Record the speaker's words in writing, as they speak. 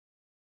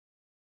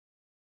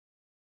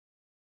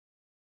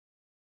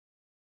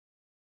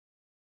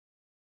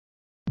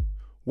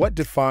What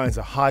defines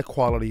a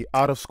high-quality,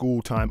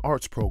 out-of-school time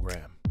arts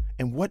program?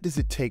 And what does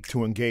it take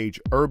to engage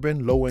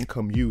urban,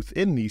 low-income youth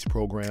in these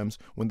programs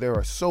when there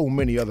are so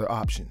many other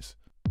options?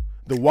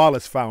 The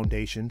Wallace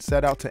Foundation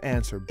set out to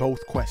answer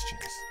both questions.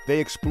 They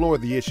explore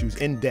the issues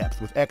in depth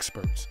with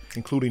experts,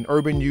 including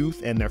urban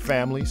youth and their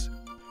families,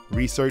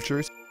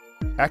 researchers,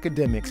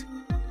 academics,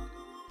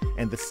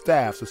 and the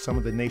staffs of some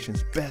of the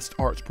nation's best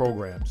arts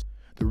programs.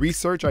 The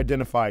research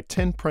identified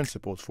 10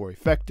 principles for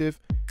effective,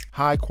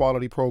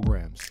 high-quality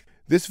programs.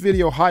 This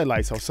video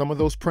highlights how some of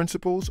those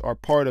principles are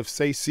part of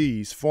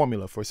SAC's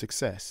formula for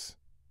success.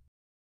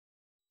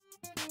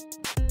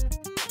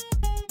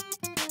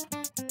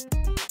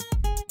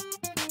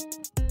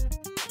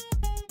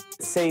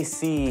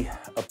 SAC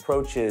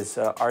approaches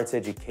arts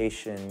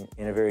education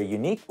in a very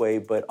unique way,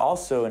 but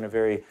also in a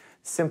very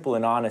simple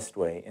and honest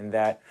way, in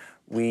that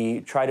we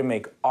try to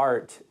make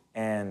art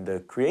and the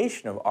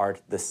creation of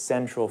art the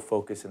central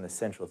focus and the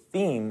central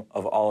theme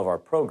of all of our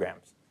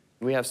programs.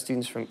 We have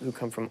students who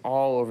come from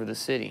all over the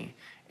city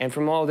and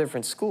from all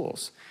different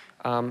schools.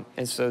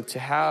 And so to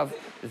have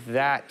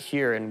that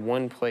here in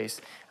one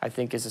place, I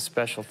think is a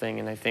special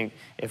thing. And I think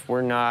if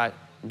we're not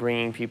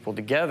bringing people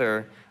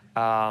together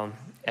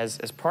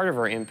as part of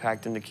our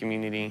impact in the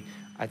community,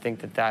 I think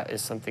that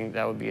is something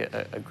that would be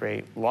a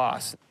great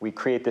loss. We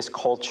create this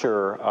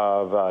culture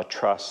of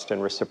trust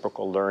and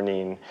reciprocal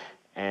learning,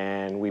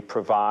 and we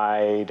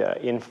provide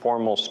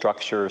informal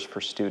structures for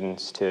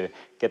students to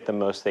get the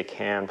most they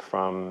can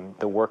from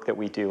the work that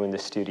we do in the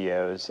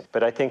studios.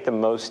 But I think the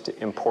most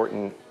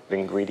important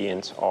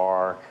ingredients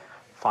are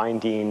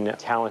finding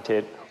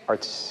talented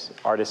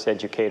artist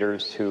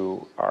educators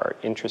who are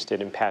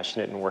interested and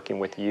passionate in working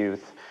with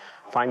youth,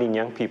 finding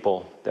young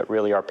people that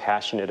really are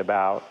passionate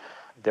about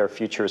their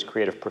future as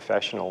creative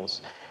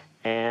professionals,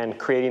 and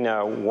creating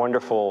a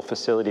wonderful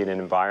facility and an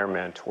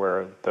environment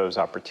where those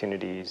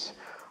opportunities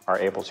are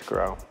able to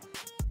grow.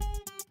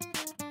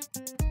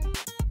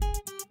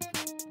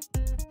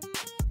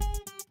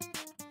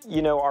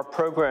 You know, our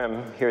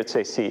program here at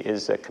SAC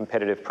is a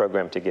competitive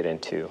program to get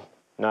into.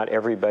 Not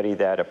everybody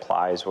that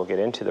applies will get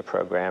into the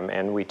program,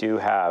 and we do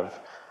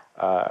have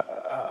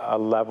a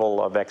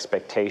level of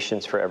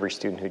expectations for every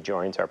student who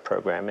joins our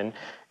program.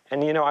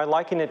 And you know, I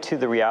liken it to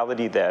the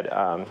reality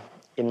that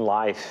in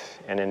life,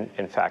 and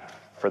in fact,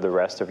 for the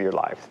rest of your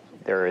life,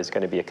 there is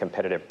going to be a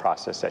competitive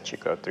process that you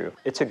go through.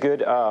 It's a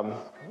good,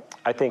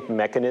 I think,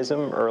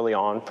 mechanism early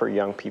on for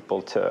young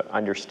people to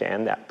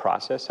understand that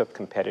process of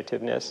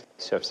competitiveness.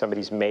 So if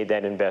somebody's made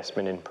that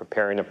investment in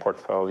preparing a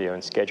portfolio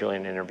and scheduling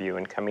an interview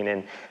and coming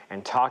in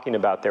and talking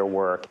about their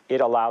work,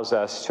 it allows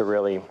us to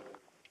really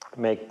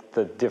make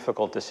the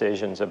difficult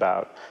decisions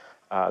about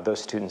those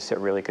students that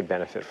really could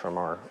benefit from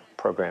our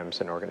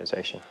programs and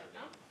organization.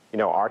 You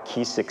know, our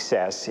key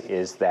success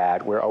is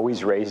that we're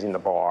always raising the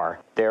bar.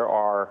 There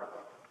are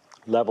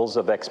levels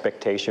of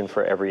expectation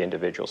for every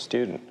individual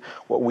student.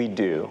 What we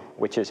do,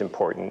 which is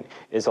important,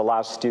 is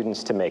allow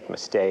students to make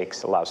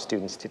mistakes, allow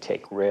students to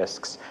take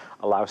risks,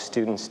 allow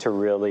students to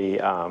really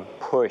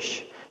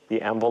push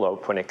the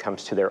envelope when it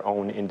comes to their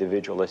own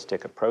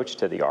individualistic approach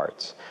to the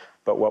arts.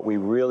 But what we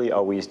really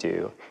always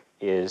do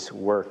is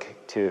work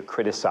to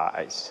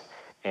criticize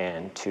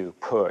and to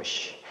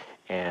push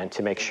and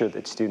to make sure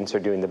that students are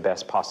doing the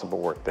best possible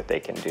work that they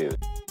can do.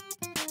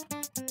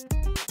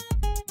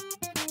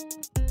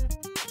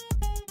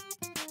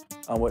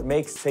 What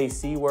makes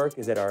SAC work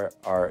is that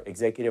our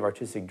executive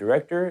artistic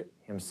director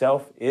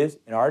himself is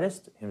an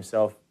artist,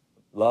 himself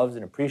loves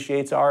and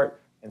appreciates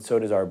art, and so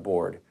does our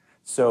board.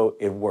 So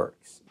it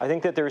works. I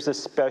think that there's a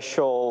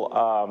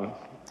special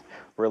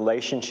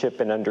relationship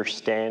and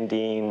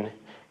understanding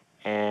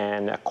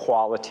and a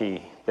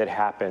quality that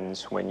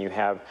happens when you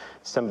have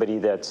somebody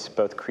that's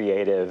both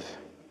creative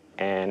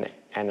and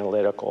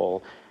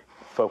analytical,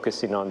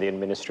 focusing on the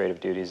administrative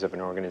duties of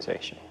an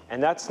organization.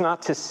 And that's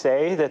not to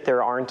say that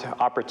there aren't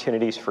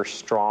opportunities for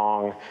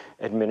strong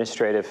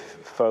administrative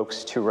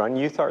folks to run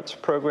youth arts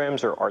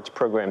programs or arts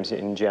programs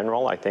in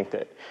general. I think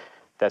that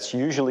that's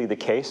usually the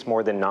case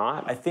more than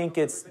not. I think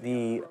it's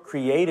the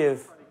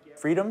creative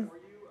freedom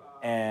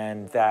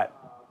and that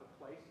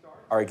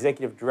our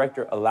executive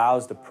director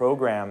allows the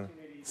program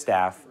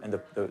staff and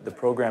the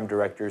program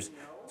directors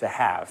to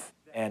have.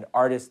 And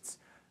artists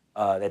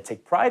that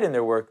take pride in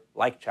their work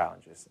like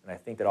challenges. And I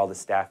think that all the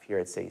staff here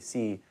at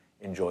SAC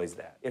enjoys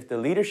that. If the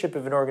leadership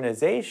of an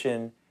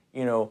organization,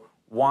 you know,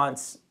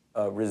 wants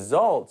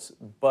results,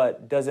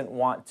 but doesn't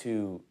want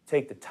to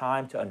take the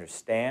time to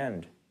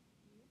understand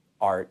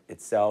art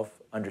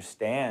itself,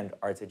 understand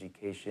arts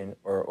education,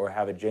 or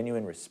have a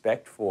genuine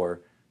respect for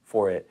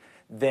it,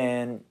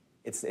 then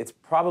it's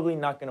probably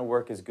not going to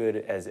work as good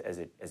as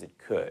it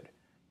could.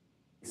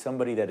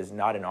 Somebody that is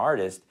not an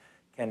artist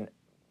can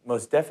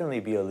most definitely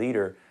be a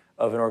leader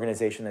of an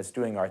organization that's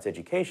doing arts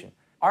education.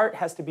 Art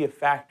has to be a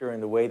factor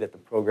in the way that the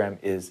program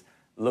is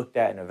looked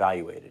at and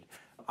evaluated.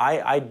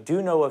 I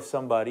do know of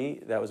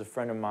somebody that was a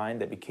friend of mine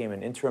that became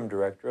an interim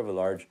director of a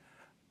large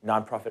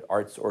nonprofit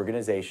arts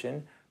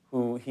organization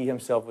who he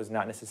himself was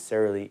not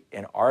necessarily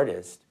an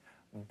artist,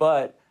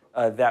 but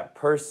that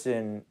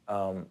person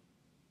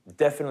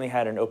definitely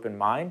had an open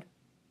mind,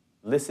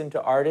 listened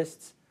to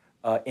artists,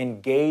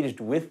 engaged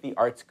with the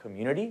arts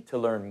community to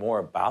learn more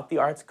about the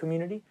arts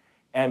community.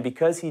 And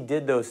because he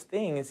did those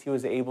things, he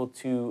was able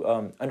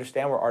to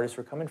understand where artists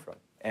were coming from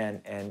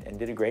and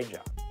did a great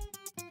job.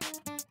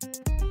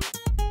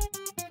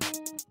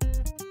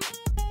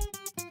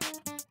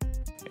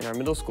 In our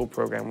middle school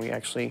program, we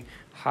actually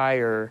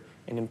hire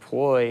and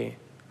employ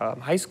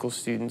high school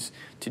students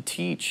to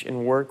teach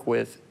and work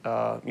with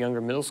younger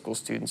middle school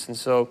students. And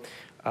so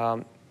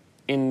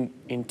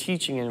in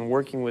teaching and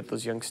working with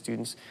those young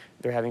students,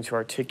 they're having to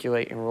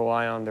articulate and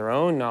rely on their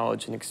own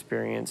knowledge and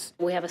experience.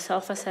 We have a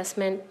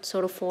self-assessment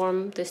sort of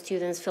form the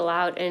students fill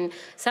out, and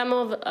some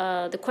of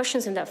the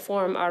questions in that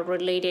form are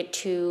related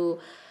to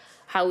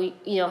how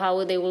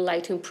they would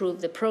like to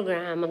improve the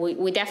program.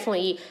 We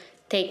definitely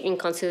take in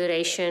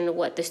consideration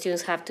what the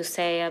students have to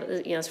say,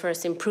 as far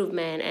as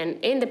improvement.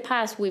 And in the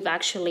past, we've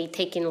actually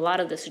taken a lot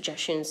of the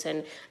suggestions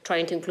and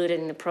trying to include it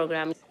in the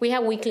program. We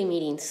have weekly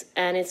meetings,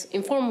 and it's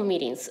informal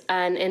meetings.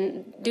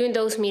 And during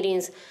those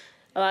meetings,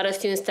 a lot of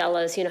students tell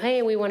us,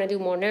 hey, we want to do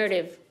more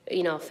narrative,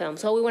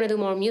 films, or we want to do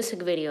more music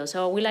videos,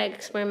 or we like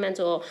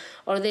experimental,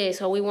 or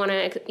this, or we want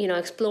to,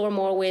 explore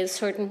more with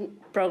certain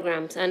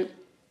programs. And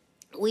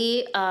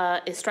we,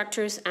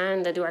 instructors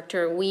and the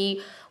director,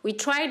 we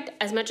tried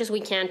as much as we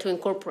can to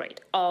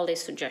incorporate all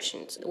these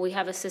suggestions. We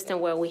have a system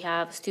where we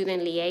have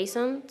student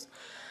liaisons,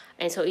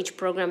 and so each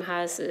program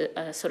has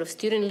a sort of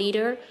student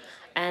leader,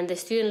 and the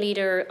student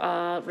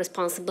leader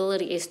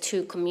responsibility is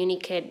to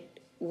communicate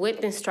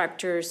with the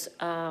instructors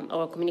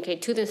or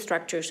communicate to the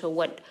instructors so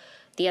what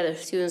the other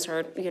students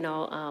are,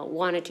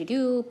 wanted to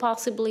do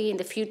possibly in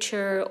the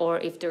future, or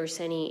if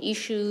there's any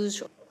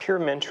issues. Peer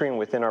mentoring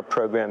within our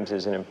programs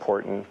is an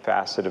important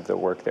facet of the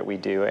work that we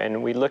do,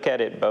 and we look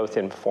at it both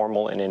in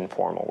formal and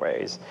informal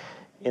ways.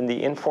 In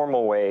the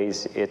informal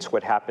ways, it's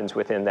what happens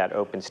within that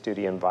open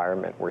studio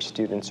environment where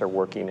students are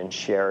working and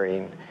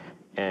sharing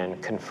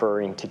and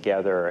conferring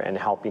together and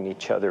helping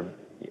each other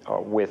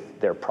with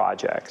their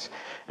projects.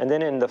 And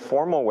then in the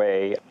formal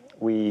way,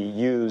 we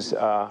use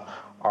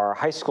our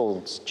high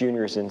school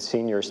juniors and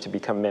seniors to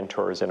become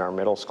mentors in our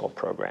middle school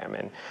program.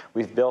 And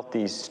we've built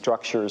these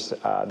structures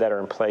that are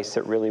in place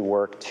that really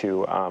work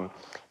to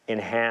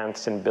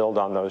enhance and build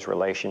on those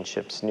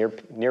relationships.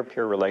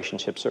 Near-peer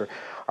relationships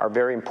are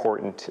very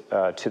important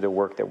to the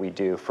work that we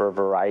do for a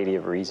variety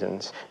of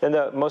reasons. And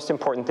the most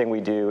important thing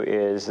we do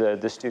is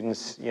the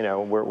students,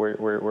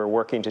 we're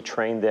working to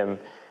train them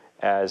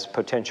as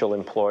potential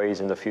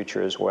employees in the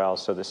future as well.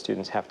 So the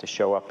students have to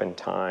show up in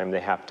time. They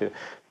have to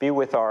be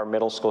with our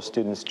middle school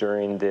students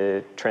during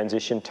the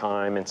transition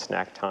time and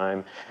snack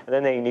time. And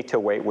then they need to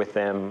wait with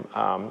them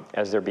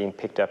as they're being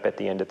picked up at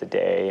the end of the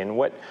day. And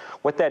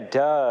what that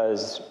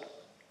does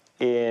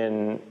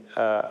in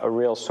a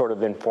real sort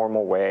of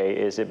informal way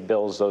is it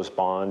builds those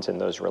bonds and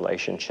those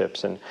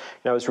relationships. And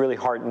I was really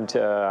heartened.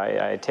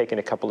 I had taken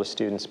a couple of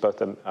students,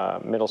 both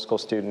a middle school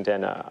student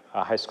and a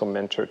high school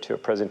mentor, to a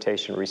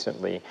presentation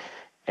recently.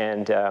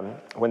 And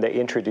when they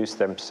introduced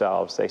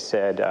themselves, they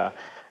said,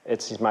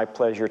 it's my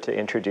pleasure to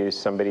introduce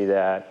somebody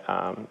that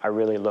I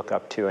really look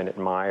up to and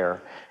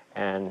admire.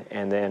 And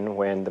then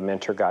when the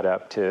mentor got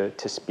up to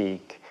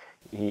speak,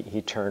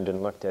 he turned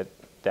and looked at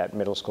that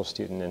middle school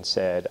student and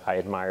said, I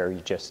admire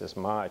you just as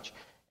much.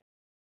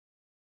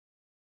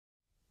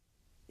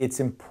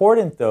 It's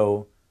important,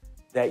 though,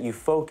 that you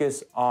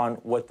focus on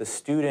what the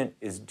student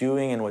is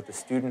doing and what the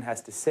student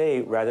has to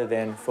say rather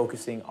than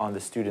focusing on the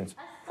student's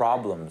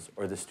problems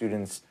or the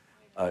student's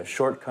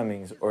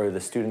shortcomings or the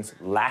student's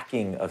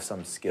lacking of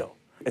some skill.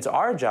 It's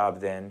our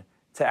job then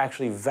to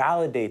actually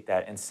validate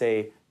that and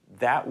say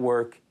that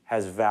work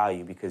has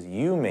value because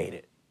you made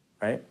it,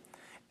 right?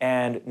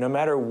 And no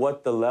matter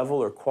what the level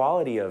or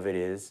quality of it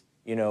is,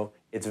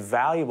 it's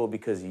valuable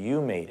because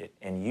you made it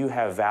and you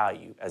have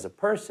value as a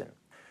person.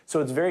 So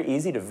it's very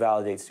easy to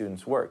validate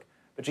students' work,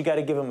 but you got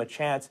to give them a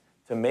chance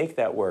to make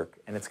that work,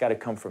 and it's got to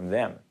come from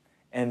them.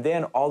 And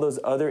then all those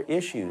other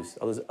issues,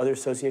 all those other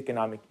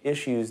socioeconomic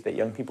issues that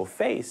young people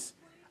face,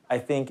 I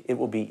think it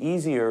will be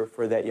easier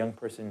for that young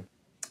person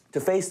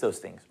to face those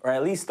things, or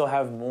at least they'll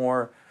have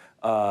more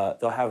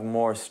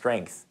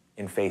strength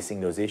in facing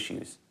those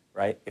issues,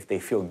 right? If they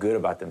feel good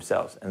about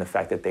themselves and the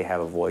fact that they have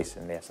a voice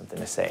and they have something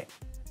to say.